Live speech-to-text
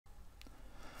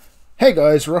Hey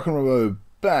guys, Rock and Robo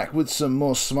back with some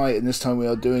more Smite, and this time we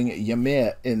are doing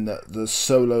Ymir in the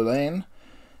solo lane.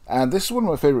 And this is one of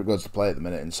my favourite gods to play at the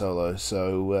minute in solo,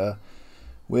 so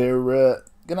we're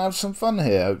going to have some fun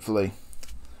here, hopefully.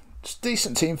 It's a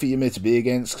decent team for Ymir to be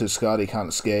against, because Skadi can't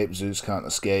escape, Zeus can't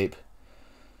escape.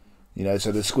 You know,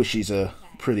 so the squishies are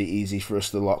pretty easy for us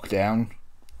to lock down.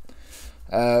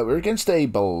 We're against a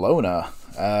Bellona.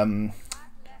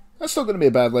 That's not going to be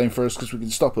a bad lane for us because we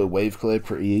can stop a wave clear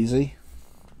pretty easy.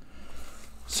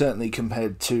 Certainly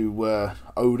compared to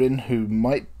Odin, who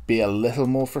might be a little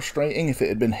more frustrating if it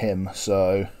had been him.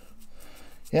 So,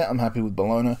 yeah, I'm happy with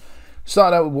Bellona.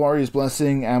 Started out with Warrior's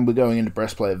Blessing, and we're going into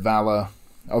Breastplate of Valor.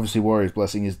 Obviously, Warrior's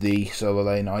Blessing is the solo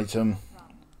lane item,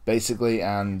 basically,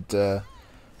 and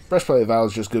Breastplate of Valor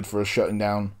is just good for us shutting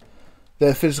down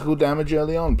their physical damage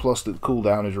early on. Plus, the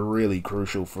cooldown is really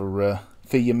crucial for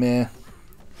Ymir.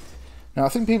 Now, I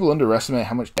think people underestimate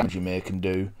how much damage Ymir can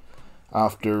do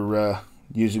after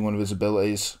using one of his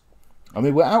abilities. I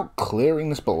mean, we're out clearing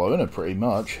this Bellona pretty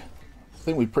much. I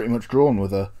think we've pretty much drawn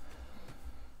with her.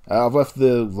 I've left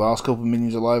the last couple of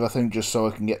minions alive, I think, just so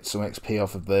I can get some XP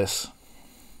off of this.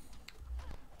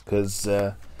 Because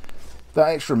that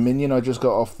extra minion I just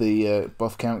got off the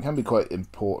buff count can be quite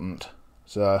important.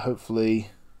 So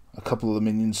hopefully a couple of the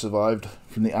minions survived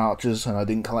from the archers and I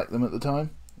didn't collect them at the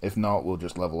time. If not, we'll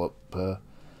just level up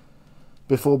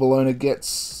before Bellona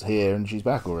gets here, and she's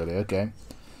back already. Okay.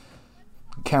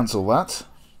 Cancel that.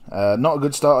 Not a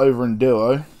good start over in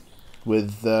duo,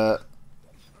 with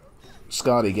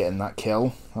Skadi getting that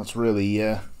kill. That's really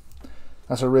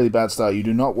that's a really bad start. You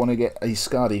do not want to get a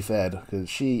Skadi fed,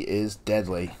 because she is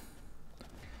deadly.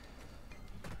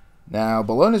 Now,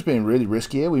 Bellona's being really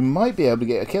risky here. We might be able to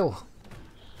get a kill.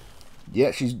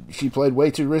 Yeah, she played way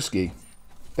too risky.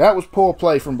 That was poor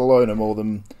play from Bellona more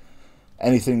than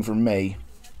anything from me.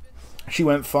 She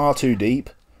went far too deep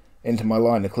into my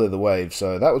line to clear the wave,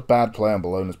 so that was bad play on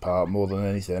Bellona's part more than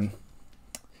anything.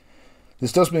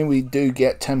 This does mean we do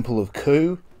get Temple of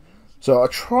Ku, so I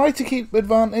try to keep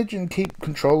advantage and keep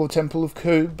control of Temple of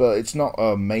Ku, but it's not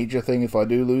a major thing if I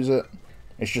do lose it.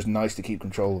 It's just nice to keep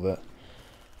control of it.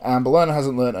 And Bellona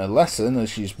hasn't learnt her lesson, as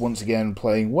she's once again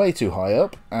playing way too high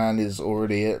up, and is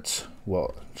already at,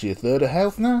 what, she a third of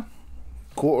health now?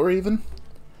 Quarter even?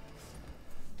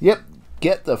 Yep,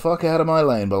 get the fuck out of my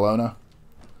lane, Bellona.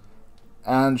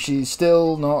 And she's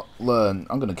still not learned.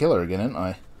 I'm going to kill her again, ain't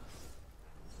I?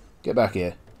 Get back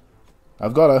here.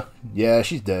 I've got her. Yeah,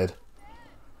 she's dead.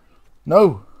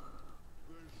 No!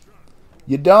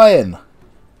 You're dying!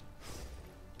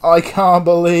 I can't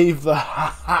believe that.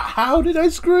 How did I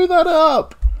screw that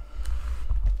up?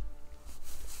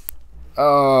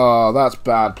 Oh, that's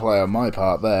bad play on my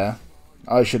part there.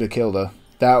 I should have killed her.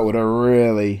 That would have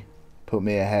really put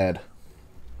me ahead.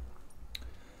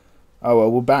 Oh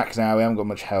well, we're back now. We haven't got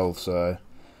much health, so...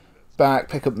 Back,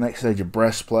 pick up the next stage of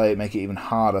Breastplate, make it even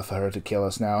harder for her to kill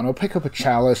us now. And I'll pick up a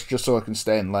Chalice just so I can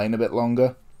stay in lane a bit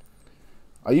longer.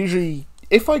 I usually,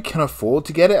 if I can afford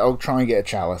to get it, I'll try and get a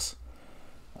Chalice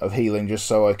of healing just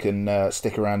so I can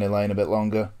stick around in lane a bit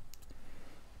longer.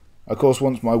 Of course,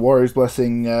 once my Warrior's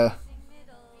Blessing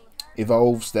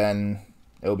evolves, then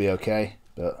it'll be okay.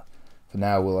 But for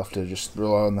now, we'll have to just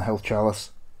rely on the Health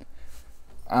Chalice.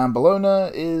 And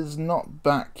Bellona is not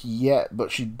back yet,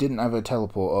 but she didn't have her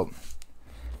teleport up.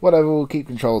 Whatever, we'll keep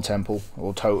control of Temple.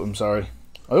 Or Totem, sorry.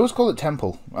 I always call it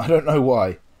Temple. I don't know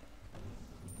why.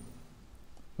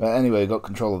 But anyway, got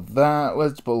control of that.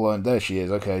 Where's Bellona? There she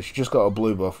is. Okay, she just got a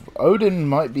blue buff. Odin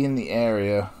might be in the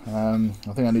area. I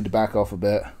think I need to back off a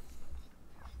bit.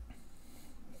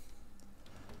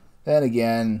 Then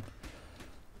again,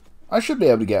 I should be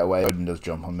able to get away. Odin does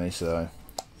jump on me, so...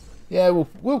 Yeah,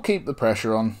 we'll keep the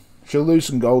pressure on. She'll lose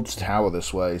some gold to tower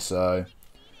this way, so...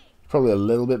 Probably a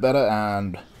little bit better,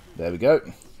 and... There we go.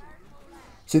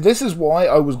 See, this is why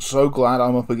I was so glad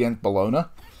I'm up against Bellona.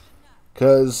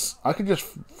 Because I can just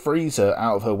freeze her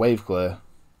out of her wave clear.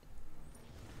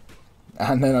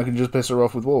 And then I can just piss her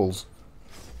off with walls.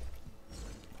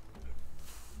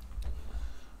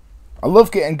 I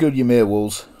love getting good Ymir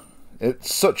walls.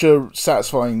 It's such a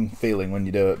satisfying feeling when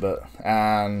you do it, but...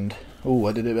 And... Oh,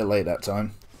 I did it a bit late that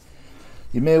time.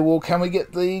 Ymir wall, can we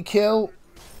get the kill?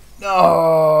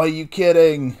 Oh, are you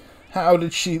kidding? How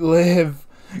did she live?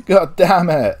 God damn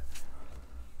it.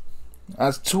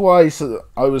 That's twice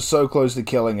I was so close to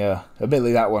killing her.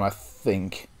 Admittedly, that one I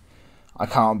think I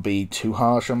can't be too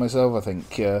harsh on myself. I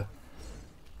think I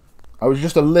was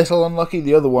just a little unlucky.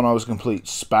 The other one I was a complete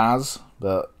spaz,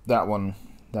 but that one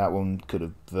could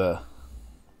have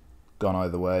gone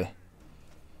either way.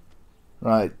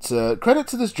 Right, credit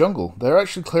to this jungle. They're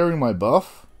actually clearing my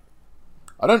buff.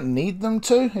 I don't need them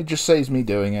to, it just saves me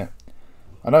doing it.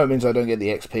 I know it means I don't get the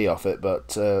XP off it,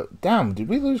 but damn, did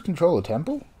we lose control of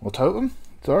Temple? Or Totem?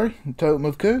 Sorry, Totem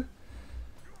of Ku?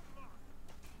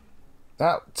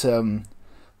 That kind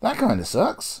of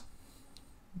sucks.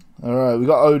 Alright, we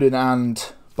got Odin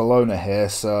and Bologna here,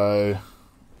 so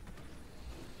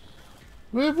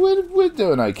we're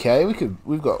doing okay.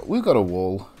 We've got a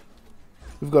wall.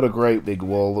 We've got a great big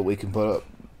wall that we can put up.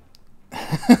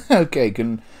 Okay,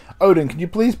 Odin, can you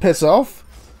please piss off?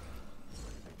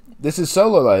 This is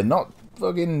solo lane, not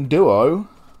fucking duo.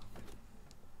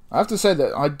 I have to say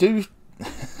that I do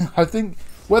I think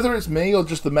whether it's me or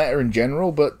just the meta in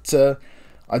general, but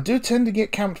I do tend to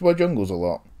get camped by jungles a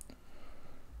lot.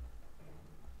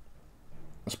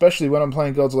 Especially when I'm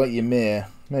playing gods like Ymir.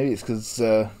 Maybe it's because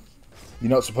you're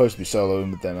not supposed to be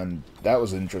soloing with them, and that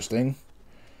was interesting.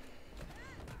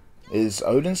 Is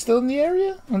Odin still in the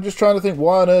area? I'm just trying to think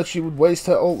why on earth she would waste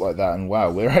her ult like that, and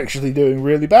wow, we're actually doing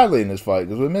really badly in this fight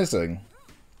because we're missing.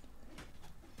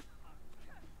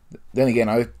 Then again,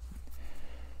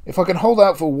 if I can hold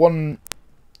out for one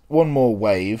more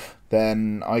wave,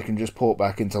 then I can just port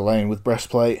back into lane with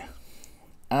breastplate,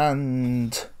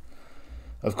 and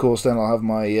of course then I'll have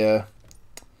my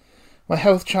my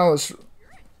health chalice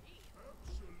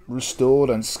restored,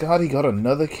 and Skadi got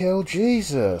another kill.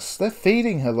 Jesus, they're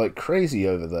feeding her like crazy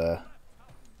over there.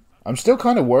 I'm still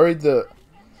kind of worried that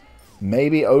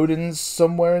maybe Odin's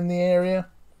somewhere in the area.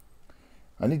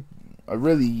 I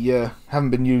really haven't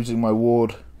been using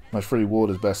my free ward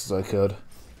as best as I could.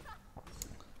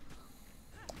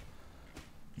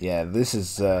 Yeah, this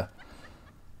is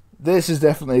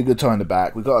definitely a good time to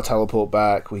back. We've got a teleport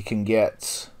back. We can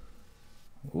get...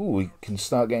 Ooh, we can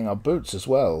start getting our boots as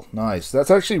well. Nice. That's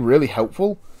actually really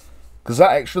helpful, because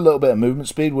that extra little bit of movement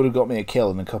speed would have got me a kill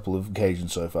in a couple of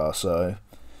occasions so far, so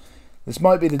this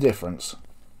might be the difference.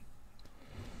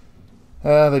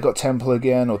 They got Temple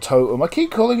again, or Totem. I keep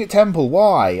calling it Temple.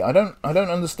 Why? I don't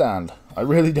understand. I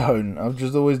really don't. I've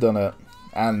just always done it.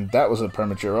 And that was a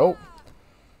premature ult.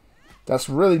 That's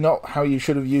really not how you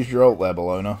should have used your ult there,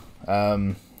 Bologna.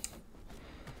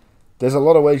 There's a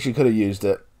lot of ways you could have used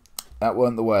it. That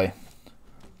weren't the way.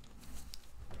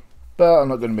 But I'm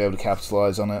not going to be able to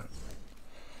capitalise on it.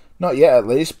 Not yet, at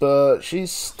least, but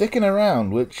she's sticking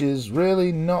around, which is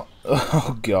really not...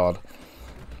 Oh, God.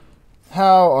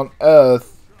 How on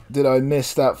earth did I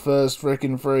miss that first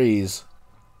frickin' freeze?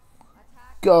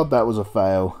 God, that was a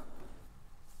fail.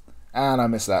 And I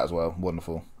missed that as well.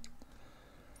 Wonderful.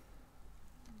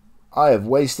 I have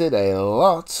wasted a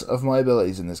lot of my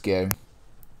abilities in this game.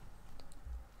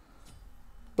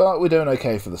 But we're doing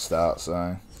okay for the start,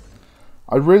 so...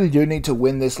 I really do need to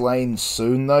win this lane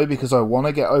soon, though, because I want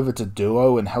to get over to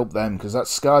duo and help them, because that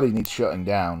Skadi needs shutting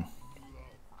down.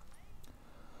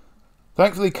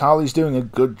 Thankfully, Kali's doing a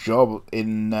good job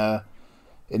in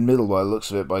middle by the looks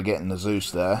of it by getting the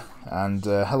Zeus there. And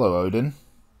hello, Odin.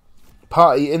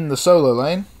 Party in the solo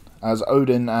lane, as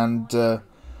Odin and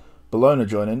Bologna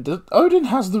join in. Odin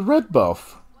has the red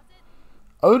buff.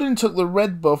 Odin took the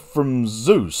red buff from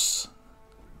Zeus.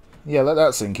 Yeah, let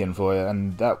that sink in for you.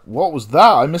 And that, what was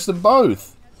that? I missed them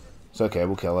both. It's okay,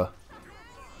 we'll kill her.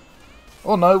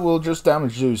 Or no, we'll just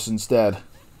damage Zeus instead.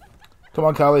 Come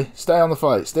on, Kali. Stay on the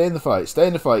fight. Stay in the fight. Stay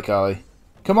in the fight, Kali.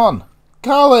 Come on.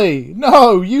 Kali!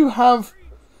 No, you have...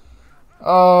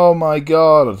 Oh my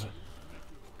god.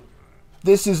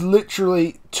 This is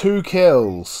literally 2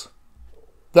 kills.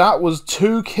 That was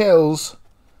 2 kills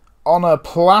on a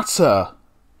platter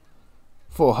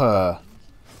for her.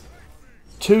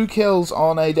 2 kills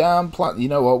on a damn platter. You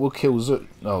know what? We'll kill Zeus.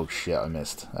 Oh shit, I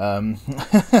missed.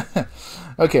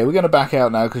 Okay, we're going to back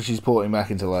out now because she's porting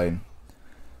back into lane.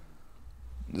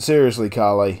 Seriously,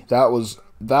 Kali, that was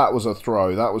a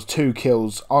throw. That was 2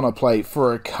 kills on a plate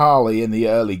for a Kali in the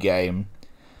early game.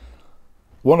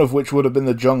 One of which would have been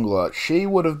the jungler. She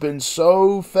would have been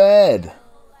so fed.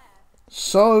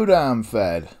 So damn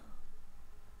fed.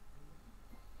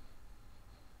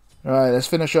 Right, let's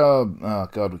finish our... Oh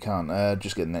god, we can't.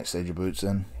 Just get the next stage of boots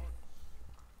in.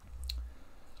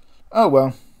 Oh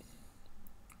well.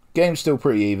 Game's still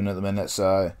pretty even at the minute,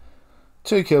 so...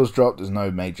 2 kills dropped is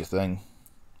no major thing.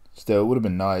 Still, would have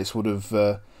been nice. Would have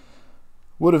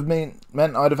meant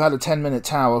I'd have had a 10-minute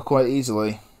tower quite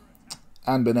easily.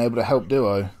 And been able to help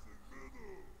duo.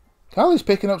 Kali's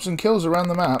picking up some kills around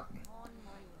the map.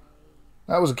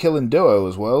 That was a kill in duo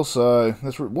as well, so...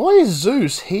 Why is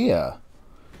Zeus here?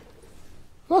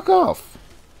 Fuck off.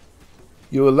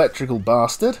 You electrical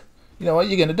bastard. You know what,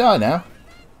 you're gonna die now.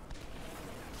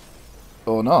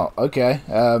 Or not, okay.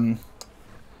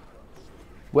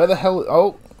 Where the hell...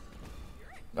 Oh.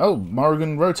 Oh,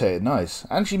 Morrigan rotated. Nice.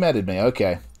 And she medded me.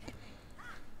 Okay.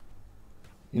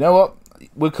 You know what?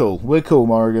 We're cool. We're cool,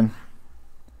 Morrigan.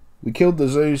 We killed the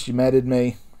Zeus, you medded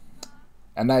me.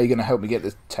 And now you're going to help me get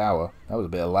this tower. That was a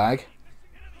bit of lag.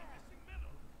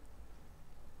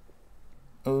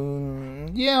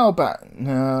 Yeah, I'll back.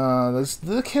 No,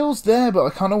 the kill's there, but I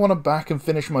kind of want to back and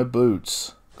finish my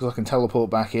boots. Because I can teleport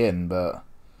back in, but...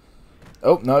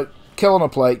 Oh, no. Kill on a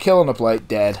plate,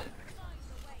 dead.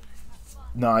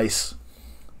 Nice.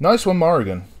 Nice one,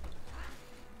 Morrigan.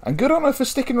 And good on her for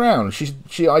sticking around.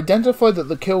 She identified that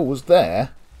the kill was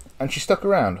there, and she stuck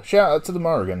around. Shout out to the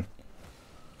Morrigan.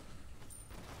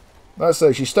 Let's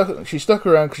say she stuck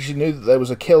around because she knew that there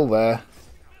was a kill there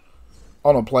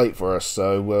on a plate for us,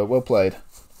 so well played.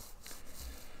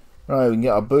 Right, we can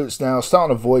get our boots now. Start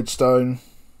on a Void Stone,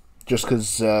 just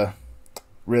because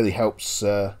really helps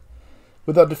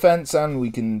with our defense, and we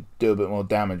can do a bit more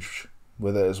damage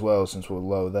with it as well since we're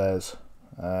low theirs.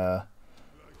 I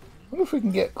wonder if we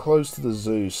can get close to the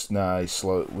Zeus. Nah, he's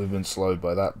slow. We've been slowed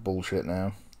by that bullshit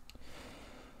now.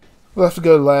 We'll have to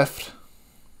go left.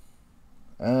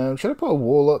 Should I put a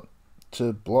wall up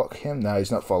to block him? No,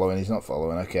 he's not following. He's not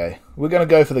following. Okay, we're gonna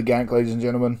go for the gank, ladies and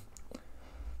gentlemen.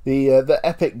 The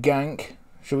epic gank.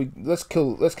 Should we? Let's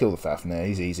kill the Fafnir.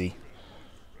 He's easy.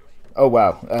 Oh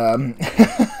wow.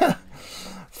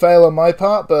 Fail on my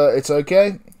part, but it's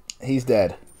okay. He's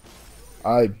dead.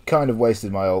 I kind of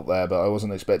wasted my ult there, but I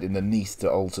wasn't expecting the Neath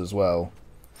to ult as well.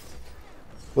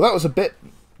 Well, that was a bit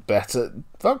better.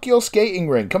 Fuck your skating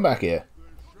rink. Come back here.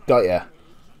 Got ya.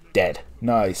 Dead.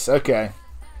 Nice. Okay.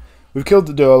 We've killed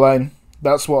the duo lane.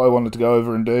 That's what I wanted to go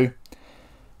over and do.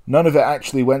 None of it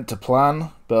actually went to plan,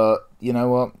 but you know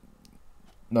what?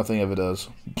 Nothing ever does.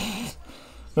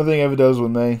 Nothing ever does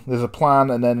with me. There's a plan,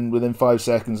 and then within 5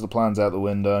 seconds, the plan's out the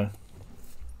window.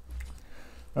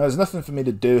 There's nothing for me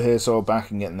to do here, so I'll back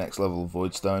and get the next level of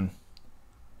Void Stone.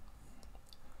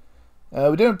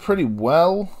 We're doing pretty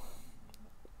well.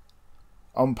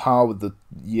 On par with the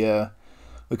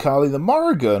Kali. The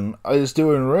Morrigan is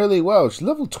doing really well. She's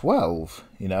level 12,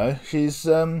 you know. She's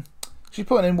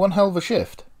putting in one hell of a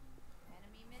shift.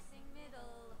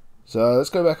 So let's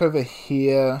go back over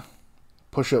here.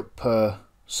 Push up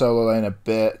solo lane a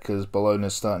bit, because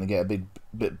Bologna's starting to get a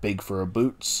bit big for her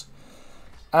boots.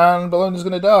 And Bologna's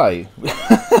going to die.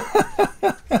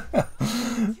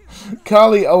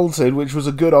 Kali ulted, which was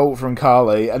a good ult from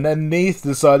Kali, and then Neath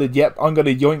decided, yep, I'm going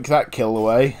to yoink that kill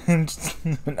away, and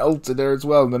ulted her as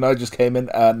well, and then I just came in,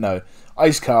 no.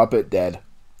 Ice Carpet, dead.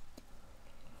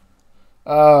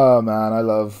 Oh man, I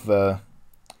love...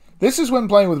 This is when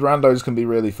playing with randos can be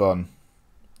really fun.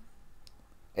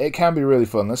 It can be really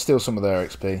fun. Let's steal some of their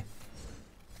XP.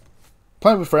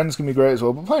 Playing with friends can be great as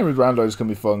well, but playing with randos can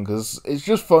be fun, because it's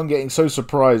just fun getting so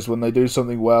surprised when they do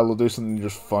something well or do something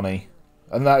just funny.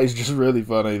 And that is just really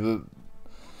funny. The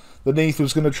Neath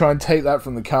was going to try and take that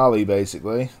from the Kali,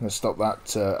 basically. Let's stop that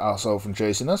arsehole from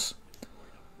chasing us.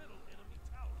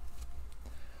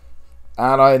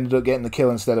 And I ended up getting the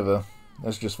kill instead of her.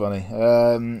 That's just funny.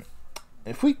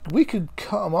 If we could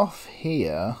cut them off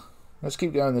here. Let's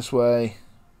keep going this way.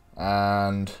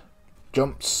 And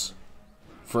jumps.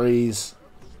 Freeze.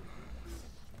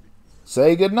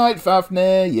 Say goodnight,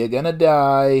 Fafnir. You're gonna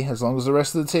die. As long as the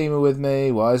rest of the team are with me.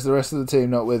 Why is the rest of the team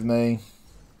not with me?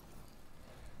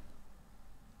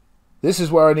 This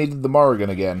is where I needed the Morrigan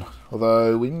again.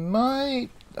 Although we might...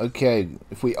 Okay,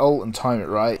 if we ult and time it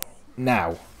right.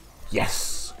 Now.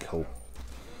 Yes. Cool.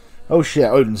 Oh shit,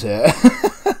 Odin's here.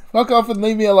 Fuck off and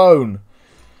leave me alone.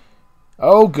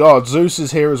 Oh god, Zeus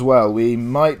is here as well. We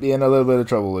might be in a little bit of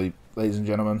trouble, ladies and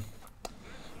gentlemen.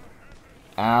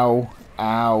 Ow.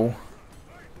 Ow.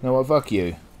 No, what? Fuck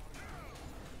you.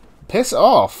 Piss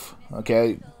off.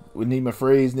 Okay, we need my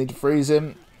freeze. Need to freeze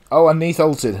him. Oh, and Neath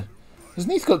ulted. Has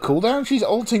Neath got cooldown? She's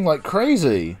ulting like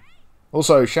crazy.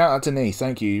 Also, shout out to Neath.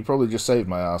 Thank you. You probably just saved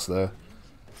my ass there.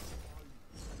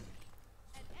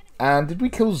 And did we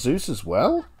kill Zeus as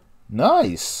well?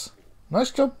 Nice. Nice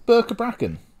job,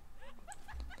 Cabraken.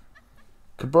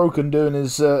 Cabroken doing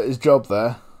his job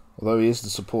there. Although he is the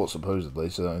support, supposedly.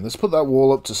 So let's put that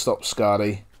wall up to stop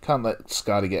Skadi. Can't let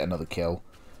Skadi get another kill.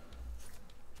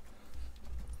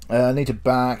 I need to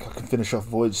back. I can finish off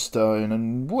Void Stone.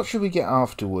 And what should we get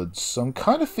afterwards? I'm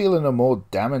kind of feeling a more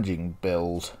damaging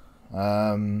build.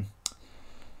 Bancrofts?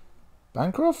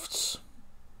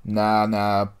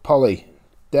 Nah. Polly.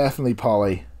 Definitely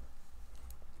Polly.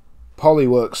 Polly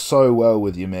works so well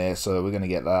with Ymir, so we're going to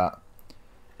get that.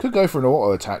 Could go for an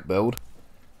auto attack build.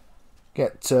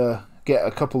 Get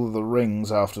a couple of the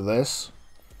rings after this.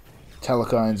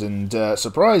 Telekines and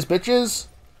surprise, bitches!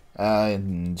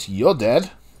 And you're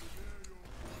dead.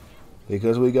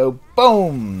 Because we go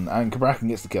boom, and Cabrakan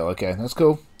gets the kill. Okay, that's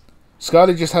cool.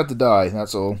 Skadi just had to die,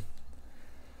 that's all.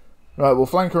 Right, we'll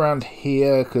flank around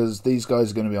here, because these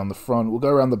guys are going to be on the front. We'll go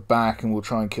around the back, and we'll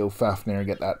try and kill Fafnir and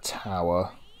get that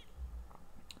tower.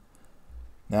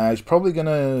 Now, he's probably going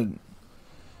to...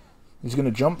 He's going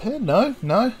to jump here? No?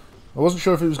 No? I wasn't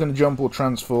sure if he was going to jump or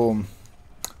transform.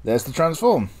 There's the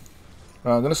transform.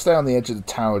 Right, I'm going to stay on the edge of the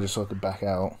tower just so I can back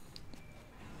out.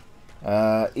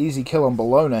 Easy kill on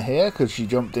Bologna here, because she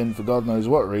jumped in for God knows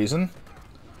what reason.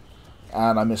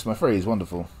 And I missed my freeze.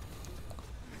 Wonderful.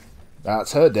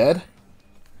 That's her dead.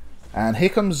 And here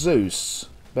comes Zeus.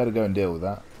 Better go and deal with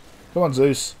that. Come on,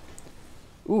 Zeus.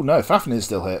 Ooh, no, Fafnir's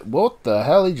still hit. What the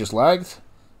hell? He just lagged.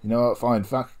 You know what? Fine.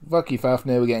 Fuck you,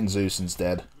 Fafnir. We're getting Zeus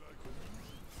instead.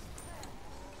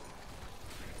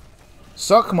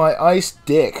 Suck my ice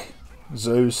dick,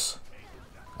 Zeus.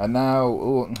 And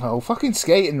now... Oh, fucking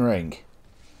skating ring.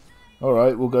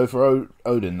 Alright, we'll go for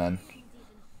Odin then.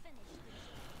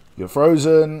 You're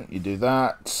frozen. You do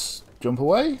that. Jump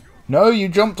away? No, you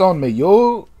jumped on me.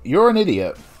 You're an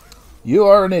idiot. You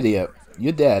are an idiot.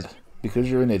 You're dead because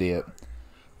you're an idiot.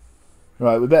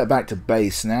 Right, we're better back to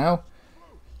base now.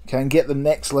 Can get the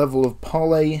next level of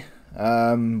poly.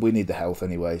 We need the health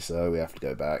anyway, so we have to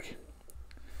go back.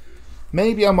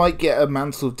 Maybe I might get a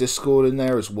Mantle of Discord in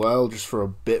there as well, just for a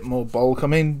bit more bulk. I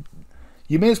mean,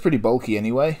 Ymir's pretty bulky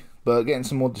anyway, but getting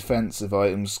some more defensive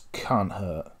items can't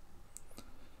hurt.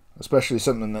 Especially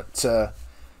something that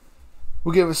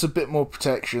will give us a bit more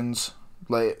protections,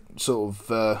 like sort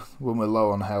of when we're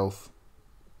low on health.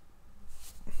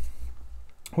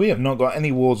 We have not got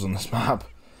any wards on this map.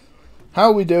 How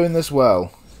are we doing this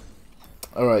well?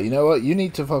 Alright, you know what? You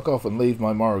need to fuck off and leave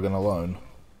my Morrigan alone.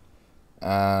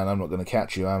 And I'm not going to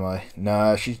catch you, am I?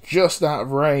 Nah, she's just out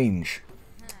of range.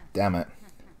 Damn it.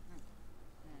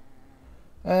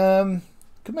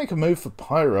 Could make a move for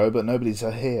Pyro, but nobody's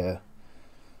here.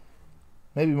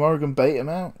 Maybe Morrigan bait him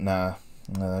out? Nah.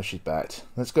 No, she's backed.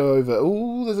 Let's go over...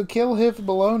 Ooh, there's a kill here for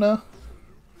Bologna.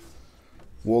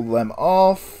 Wall them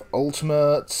off.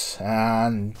 Ultimate.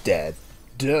 And dead.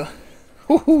 Duh.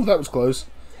 Ooh, that was close.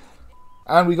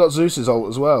 And we got Zeus's ult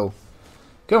as well.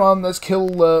 Come on, let's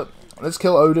kill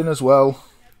Odin as well.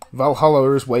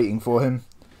 Valhalla is waiting for him.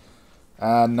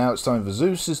 And now it's time for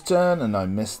Zeus's turn, and I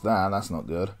missed that. That's not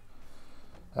good.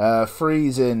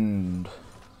 Freeze in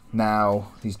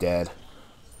now. He's dead.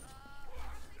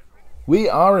 We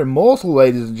are immortal,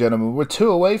 ladies and gentlemen. We're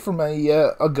 2 away from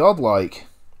a godlike.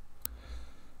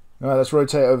 Alright, let's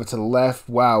rotate over to the left.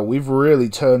 Wow, we've really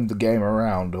turned the game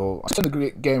around. Or I turned the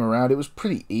game around. It was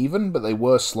pretty even, but they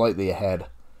were slightly ahead.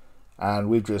 And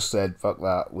we've just said, fuck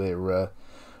that. We're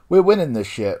winning this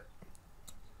shit.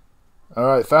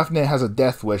 Alright, Fafnir has a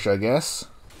death wish, I guess.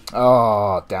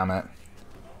 Oh, damn it.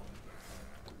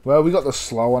 Well, we got the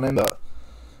slow on him, but...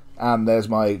 And there's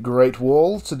my great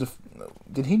wall to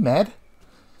Did he med?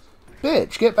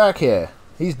 Bitch, get back here.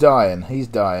 He's dying. He's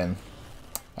dying.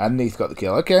 And Neath got the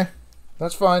kill. Okay.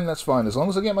 That's fine. That's fine. As long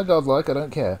as I get my godlike, I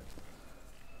don't care.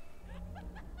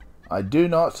 I do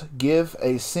not give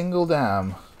a single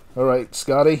damn. Alright,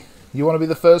 Skadi. You want to be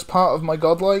the first part of my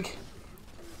godlike?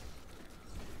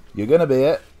 You're gonna be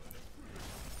it.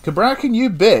 Cabrakan, you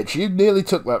bitch. You nearly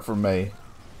took that from me.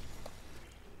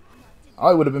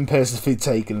 I would have been pissed if he'd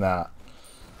taken that.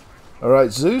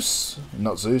 Alright, Zeus.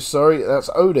 Not Zeus, sorry. That's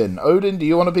Odin. Odin, do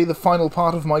you want to be the final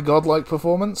part of my godlike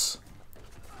performance?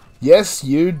 Yes,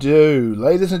 you do.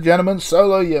 Ladies and gentlemen,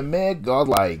 solo Ymir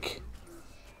godlike.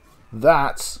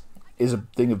 That is a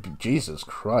thing of... Jesus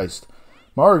Christ.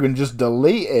 Morrigan just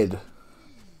deleted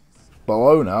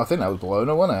Bologna. I think that was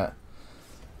Bologna, wasn't it?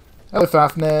 Hello,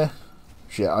 Fafnir.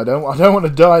 Shit, I don't want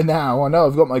to die now. I know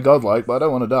I've got my godlike, but I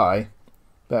don't want to die.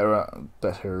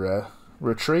 Better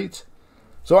retreat.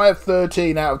 So I have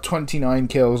 13 out of 29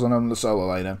 kills and I'm the solo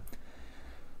laner.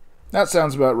 That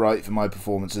sounds about right for my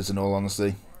performances, in all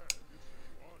honesty.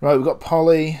 Right, we've got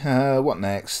Polly. What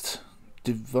next?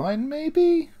 Divine,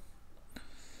 maybe?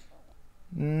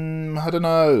 I don't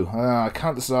know. I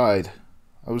can't decide.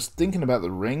 I was thinking about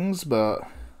the rings, but...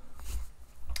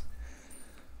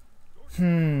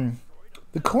 The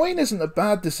coin isn't a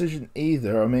bad decision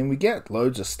either. I mean, we get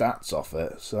loads of stats off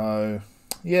it, so...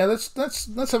 Yeah, let's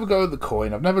have a go with the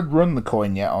coin. I've never run the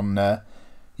coin yet on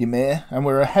Ymir, and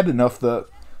we're ahead enough that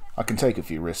I can take a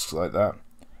few risks like that.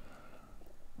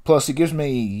 Plus, it gives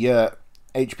me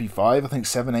HP 5, I think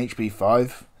 7 HP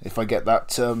 5, if I get that,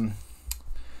 the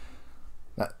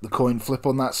coin flip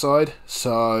on that side.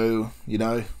 So, you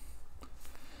know,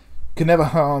 can never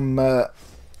harm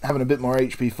having a bit more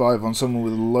HP 5 on someone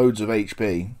with loads of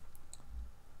HP.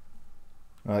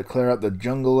 Alright, clear out the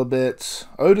jungle a bit.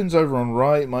 Odin's over on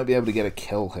right, might be able to get a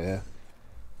kill here.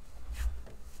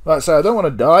 Like I say, I don't want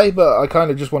to die, but I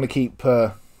kind of just want to keep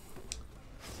the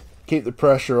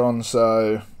pressure on,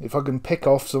 so if I can pick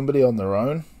off somebody on their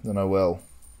own, then I will.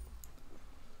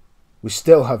 We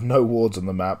still have no wards on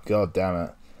the map, god damn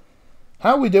it.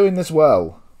 How are we doing this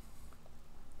well?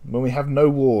 When we have no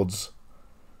wards.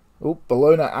 Oh,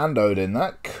 Bologna and Odin,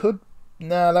 that could...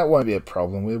 Nah, that won't be a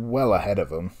problem, we're well ahead of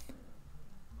them.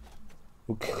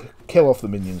 We'll kill off the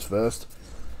minions first.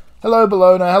 Hello,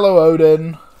 Bologna. Hello,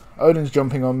 Odin. Odin's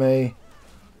jumping on me.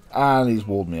 And he's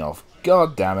walled me off.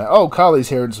 God damn it. Oh, Carly's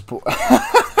here in support.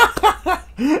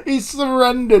 He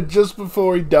surrendered just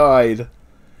before he died.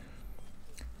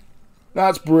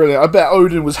 That's brilliant. I bet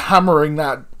Odin was hammering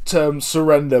that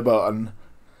surrender button.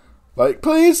 Like,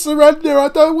 please surrender. I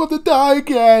don't want to die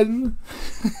again.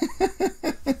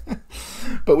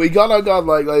 But we got our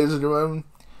godlike, ladies and gentlemen.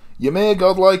 Ymir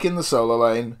godlike in the solo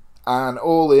lane, and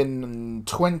all in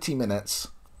 20 minutes.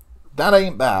 That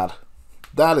ain't bad.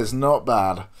 That is not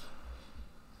bad.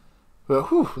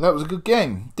 But whew, that was a good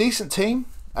game. Decent team.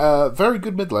 Very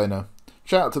good mid laner.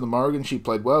 Shout out to the Morrigan, she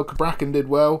played well. Cabrakan did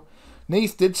well.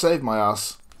 Neith did save my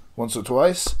ass once or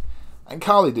twice. And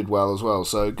Carly did well as well,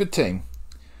 so good team.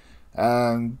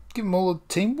 Give them all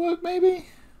teamwork maybe?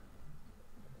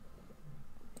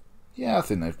 Yeah, I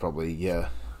think they've probably...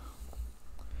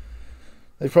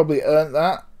 They've probably earned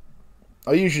that.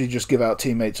 I usually just give out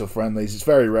teammates or friendlies. It's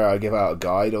very rare I give out a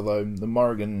guide, although the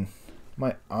Morrigan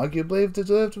might arguably have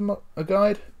deserved a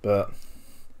guide, but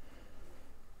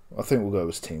I think we'll go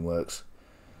with teamworks.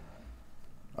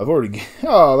 I've already...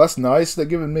 Oh, that's nice. They're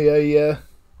giving me a...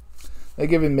 they're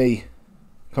giving me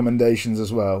commendations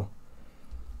as well.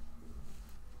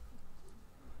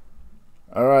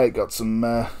 Alright, got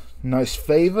some nice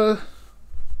favour.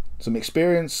 Some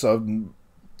experience. I've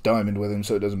diamond with him,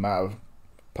 so it doesn't matter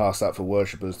past that for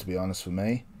worshippers, to be honest, for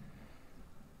me.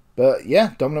 But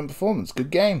yeah, dominant performance,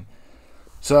 good game.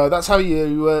 So that's how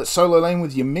you solo lane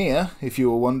with Ymir, if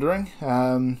you were wondering.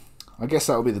 I guess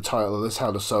that'll be the title of this,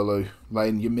 how to solo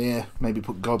lane Ymir. Maybe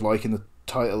put godlike in the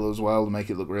title as well to make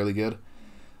it look really good.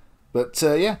 But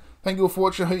yeah, thank you all for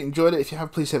watching. I hope you enjoyed it. If you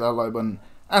have, please hit that like button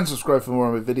and subscribe for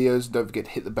more of my videos. Don't forget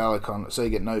to hit the bell icon so you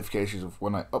get notifications of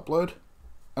when I upload.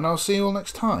 And I'll see you all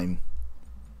next time.